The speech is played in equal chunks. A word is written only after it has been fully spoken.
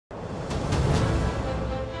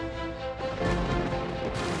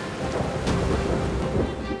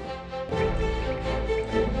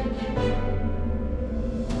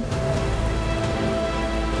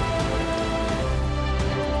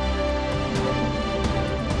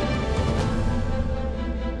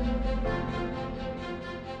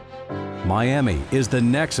Miami is the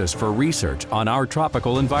nexus for research on our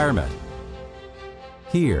tropical environment.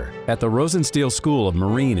 Here, at the Rosenstiel School of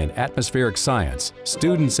Marine and Atmospheric Science,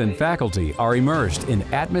 students and faculty are immersed in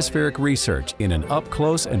atmospheric research in an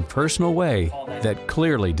up-close and personal way that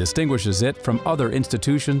clearly distinguishes it from other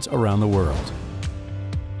institutions around the world.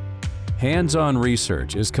 Hands-on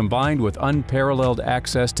research is combined with unparalleled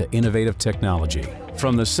access to innovative technology.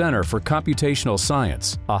 From the Center for Computational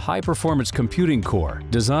Science, a high-performance computing core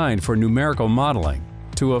designed for numerical modeling,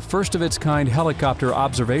 to a first-of-its-kind helicopter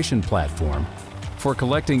observation platform for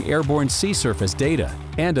collecting airborne sea surface data,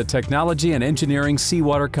 and a technology and engineering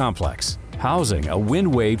seawater complex, housing a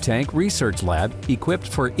wind wave tank research lab equipped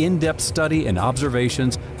for in-depth study and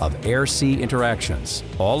observations of air-sea interactions,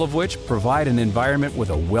 all of which provide an environment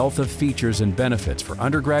with a wealth of features and benefits for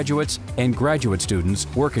undergraduates and graduate students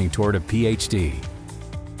working toward a PhD.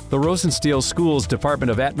 The Rosenstiel School's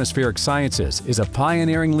Department of Atmospheric Sciences is a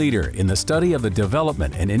pioneering leader in the study of the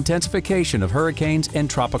development and intensification of hurricanes and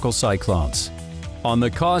tropical cyclones, on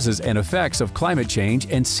the causes and effects of climate change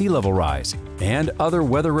and sea level rise, and other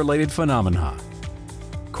weather-related phenomena.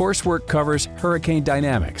 Coursework covers hurricane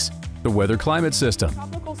dynamics, the weather-climate system,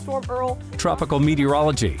 tropical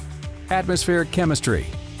meteorology, atmospheric chemistry,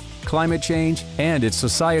 climate change and its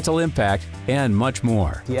societal impact, and much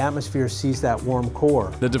more. The atmosphere sees that warm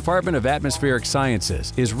core. The Department of Atmospheric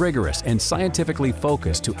Sciences is rigorous and scientifically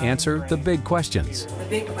focused to answer the big questions.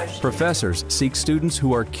 Professors seek students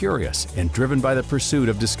who are curious and driven by the pursuit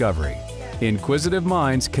of discovery. Inquisitive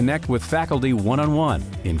minds connect with faculty one-on-one,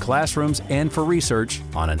 in classrooms and for research,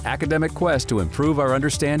 on an academic quest to improve our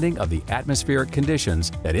understanding of the atmospheric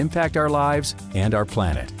conditions that impact our lives and our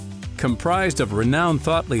planet. Comprised of renowned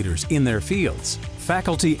thought leaders in their fields,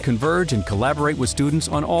 faculty converge and collaborate with students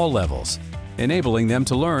on all levels, enabling them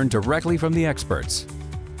to learn directly from the experts.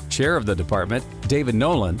 Chair of the department, David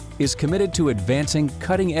Nolan, is committed to advancing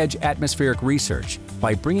cutting-edge atmospheric research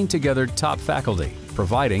by bringing together top faculty,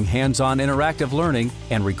 providing hands-on interactive learning,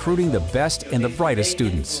 and recruiting the best and the brightest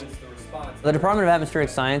students. The Department of Atmospheric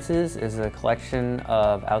Sciences is a collection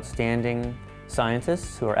of outstanding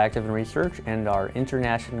scientists who are active in research and are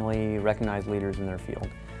internationally recognized leaders in their field.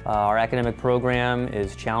 Our academic program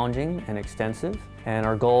is challenging and extensive, and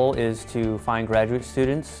our goal is to find graduate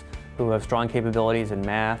students who have strong capabilities in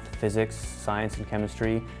math, physics, science, and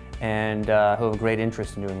chemistry, and who have a great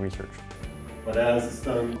interest in doing research.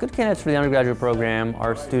 Good candidates for the undergraduate program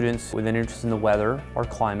are students with an interest in the weather or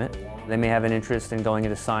climate. They may have an interest in going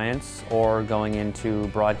into science or going into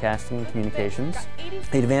broadcasting and communications.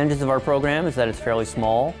 The advantages of our program is that it's fairly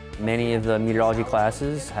small. Many of the meteorology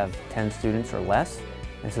classes have 10 students or less,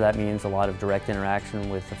 and so that means a lot of direct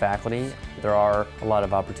interaction with the faculty. There are a lot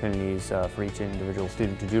of opportunities for each individual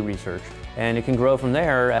student to do research, and it can grow from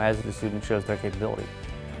there as the student shows their capability.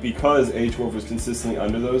 Because H-Wolf was consistently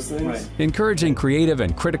under those things. Right. Encouraging creative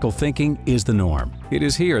and critical thinking is the norm. It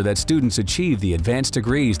is here that students achieve the advanced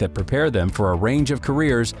degrees that prepare them for a range of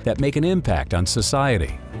careers that make an impact on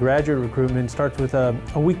society. Graduate recruitment starts with a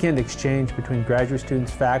weekend exchange between graduate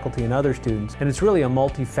students, faculty, and other students, and it's really a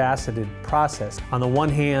multifaceted process. On the one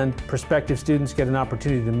hand, prospective students get an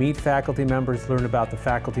opportunity to meet faculty members, learn about the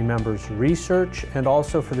faculty members' research, and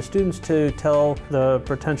also for the students to tell the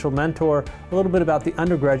potential mentor a little bit about the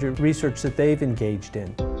undergraduate research that they've engaged in.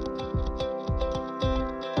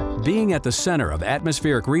 Being at the center of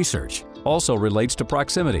atmospheric research also relates to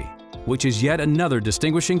proximity, which is yet another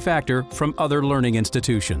distinguishing factor from other learning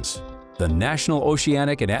institutions. The National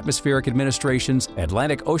Oceanic and Atmospheric Administration's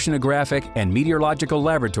Atlantic Oceanographic and Meteorological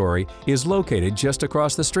Laboratory is located just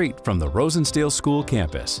across the street from the Rosenstiel School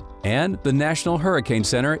campus, and the National Hurricane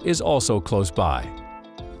Center is also close by.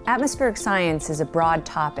 Atmospheric science is a broad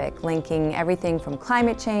topic linking everything from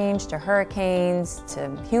climate change to hurricanes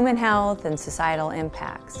to human health and societal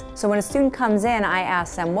impacts. So when a student comes in, I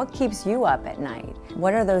ask them, what keeps you up at night?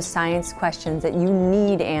 What are those science questions that you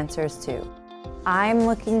need answers to? I'm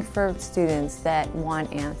looking for students that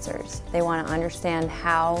want answers. They want to understand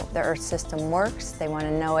how the Earth system works. They want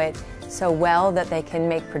to know it so well that they can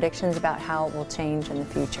make predictions about how it will change in the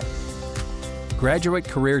future. Graduate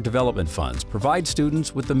Career Development Funds provide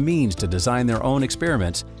students with the means to design their own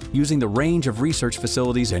experiments using the range of research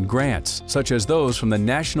facilities and grants, such as those from the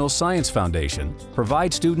National Science Foundation,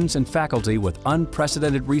 provide students and faculty with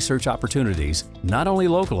unprecedented research opportunities, not only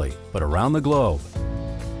locally, but around the globe.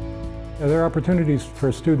 There are opportunities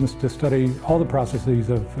for students to study all the processes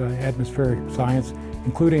of atmospheric science,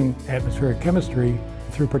 including atmospheric chemistry,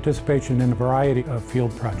 through participation in a variety of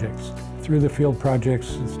field projects. Through the field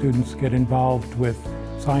projects, students get involved with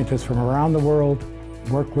scientists from around the world,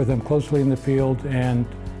 work with them closely in the field, and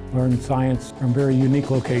learn science from very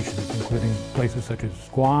unique locations, including places such as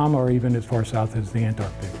Guam or even as far south as the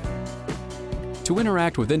Antarctic. To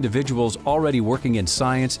interact with individuals already working in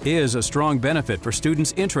science is a strong benefit for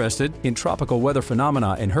students interested in tropical weather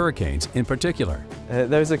phenomena and hurricanes in particular.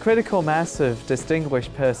 There's a critical mass of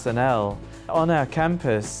distinguished personnel on our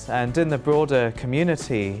campus and in the broader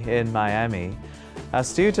community in Miami. Our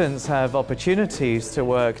students have opportunities to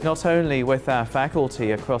work not only with our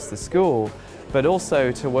faculty across the school, but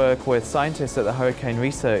also to work with scientists at the Hurricane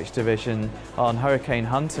Research Division on Hurricane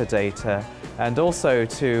Hunter data, and also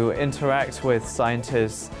to interact with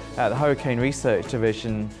scientists at the Hurricane Research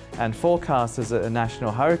Division and forecasters at the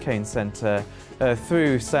National Hurricane Center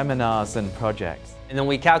through seminars and projects. And then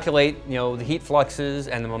we calculate, the heat fluxes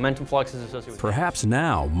and the momentum fluxes associated with Perhaps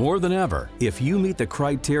now, more than ever, if you meet the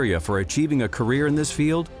criteria for achieving a career in this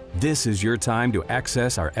field, this is your time to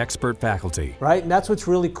access our expert faculty. Right, and that's what's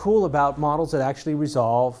really cool about models that actually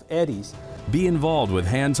resolve eddies. Be involved with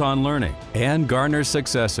hands-on learning and garner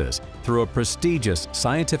successes through a prestigious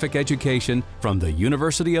scientific education from the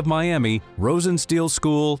University of Miami Rosenstiel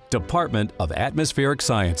School, Department of Atmospheric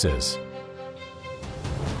Sciences.